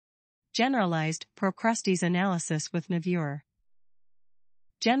Generalized Procrustes analysis with Navure.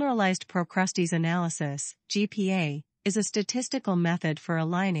 Generalized Procrustes analysis, GPA, is a statistical method for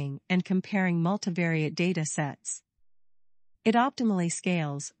aligning and comparing multivariate data sets. It optimally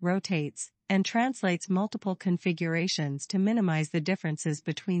scales, rotates, and translates multiple configurations to minimize the differences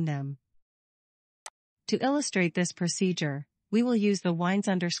between them. To illustrate this procedure, we will use the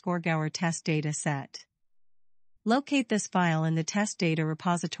Wines_Gower test data set. Locate this file in the test data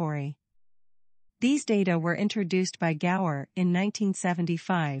repository. These data were introduced by Gower in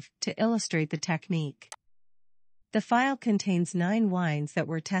 1975 to illustrate the technique. The file contains 9 wines that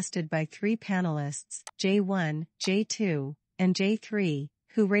were tested by 3 panelists, J1, J2, and J3,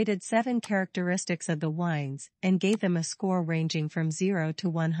 who rated 7 characteristics of the wines and gave them a score ranging from 0 to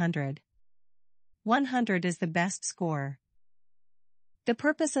 100. 100 is the best score. The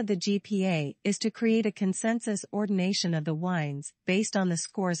purpose of the GPA is to create a consensus ordination of the wines based on the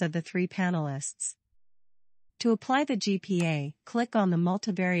scores of the 3 panelists. To apply the GPA, click on the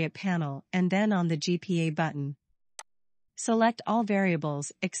Multivariate panel and then on the GPA button. Select all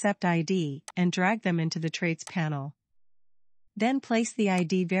variables except ID and drag them into the Traits panel. Then place the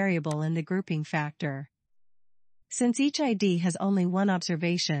ID variable in the grouping factor. Since each ID has only one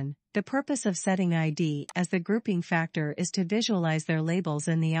observation, the purpose of setting ID as the grouping factor is to visualize their labels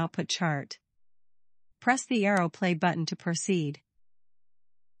in the output chart. Press the arrow play button to proceed.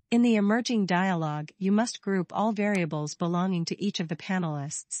 In the emerging dialog, you must group all variables belonging to each of the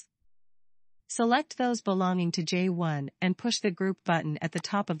panelists. Select those belonging to J1 and push the Group button at the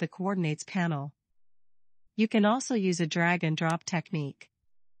top of the Coordinates panel. You can also use a drag and drop technique.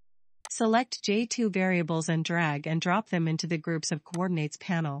 Select J2 variables and drag and drop them into the Groups of Coordinates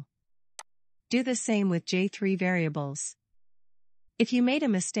panel. Do the same with J3 variables. If you made a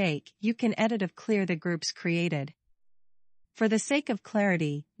mistake, you can edit or clear the groups created. For the sake of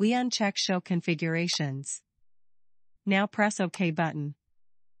clarity, we uncheck Show Configurations. Now press OK button.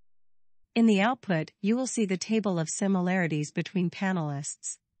 In the output, you will see the table of similarities between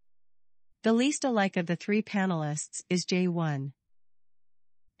panelists. The least alike of the 3 panelists is J1.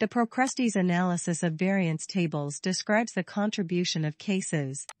 The Procrustes analysis of variance tables describes the contribution of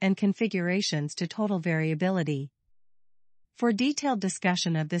cases and configurations to total variability. For detailed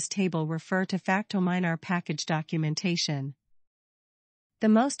discussion of this table, refer to Factominar package documentation. The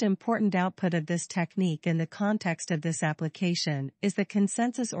most important output of this technique in the context of this application is the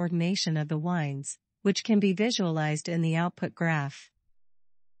consensus ordination of the wines, which can be visualized in the output graph.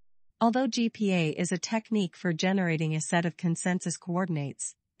 Although GPA is a technique for generating a set of consensus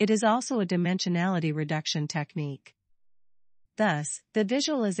coordinates, it is also a dimensionality reduction technique. Thus, the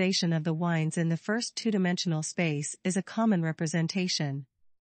visualization of the wines in the first 2-dimensional space is a common representation.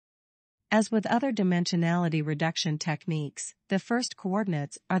 As with other dimensionality reduction techniques, the first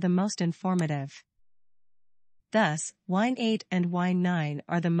coordinates are the most informative. Thus, wine 8 and wine 9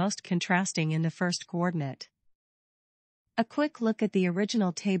 are the most contrasting in the first coordinate. A quick look at the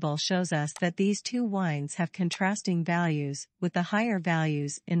original table shows us that these 2 wines have contrasting values, with the higher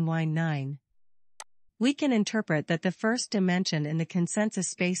values in wine 9. We can interpret that the first dimension in the consensus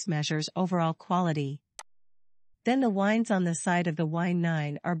space measures overall quality. Then the wines on the side of the wine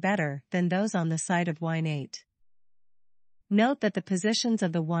 9 are better than those on the side of wine 8. Note that the positions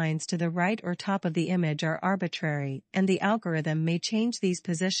of the wines to the right or top of the image are arbitrary, and the algorithm may change these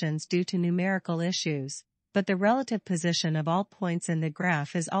positions due to numerical issues, but the relative position of all points in the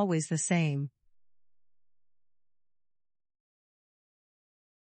graph is always the same.